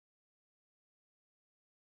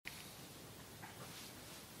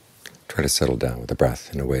Try to settle down with the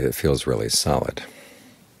breath in a way that feels really solid,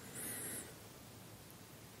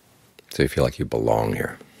 so you feel like you belong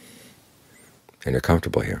here and you're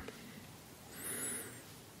comfortable here.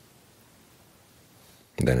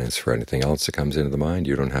 And then as for anything else that comes into the mind,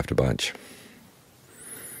 you don't have to budge.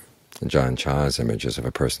 John Cha's image is of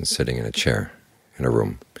a person sitting in a chair in a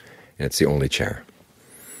room, and it's the only chair.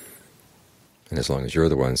 And as long as you're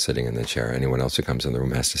the one sitting in the chair, anyone else who comes in the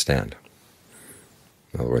room has to stand.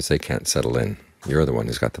 In other words, they can't settle in. You're the one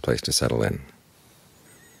who's got the place to settle in.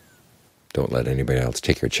 Don't let anybody else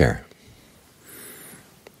take your chair.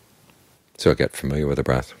 So get familiar with the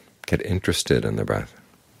breath. Get interested in the breath,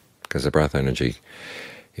 because the breath energy,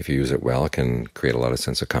 if you use it well, can create a lot of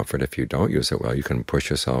sense of comfort. If you don't use it well, you can push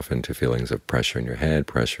yourself into feelings of pressure in your head,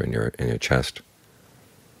 pressure in your chest,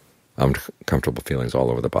 uncomfortable feelings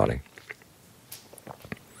all over the body.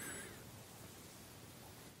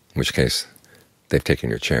 In which case, they've taken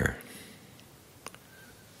your chair.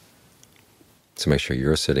 So make sure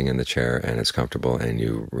you're sitting in the chair and it's comfortable, and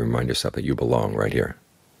you remind yourself that you belong right here.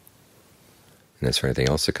 And as for anything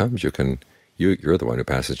else that comes, you're the one who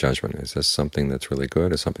passes judgment. Is this something that's really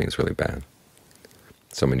good or something that's really bad?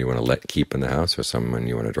 Someone you want to let keep in the house or someone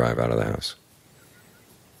you want to drive out of the house?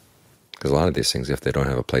 Because a lot of these things, if they don't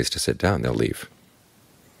have a place to sit down, they'll leave.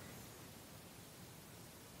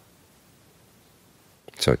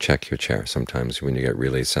 So check your chair. Sometimes when you get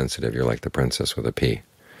really sensitive, you're like the princess with a pea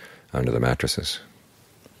under the mattresses.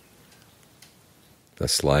 The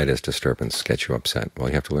slightest disturbance gets you upset. Well,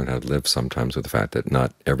 you have to learn how to live sometimes with the fact that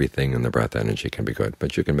not everything in the breath energy can be good,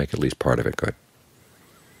 but you can make at least part of it good.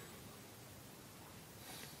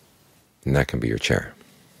 And that can be your chair.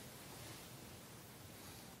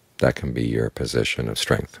 That can be your position of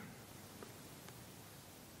strength.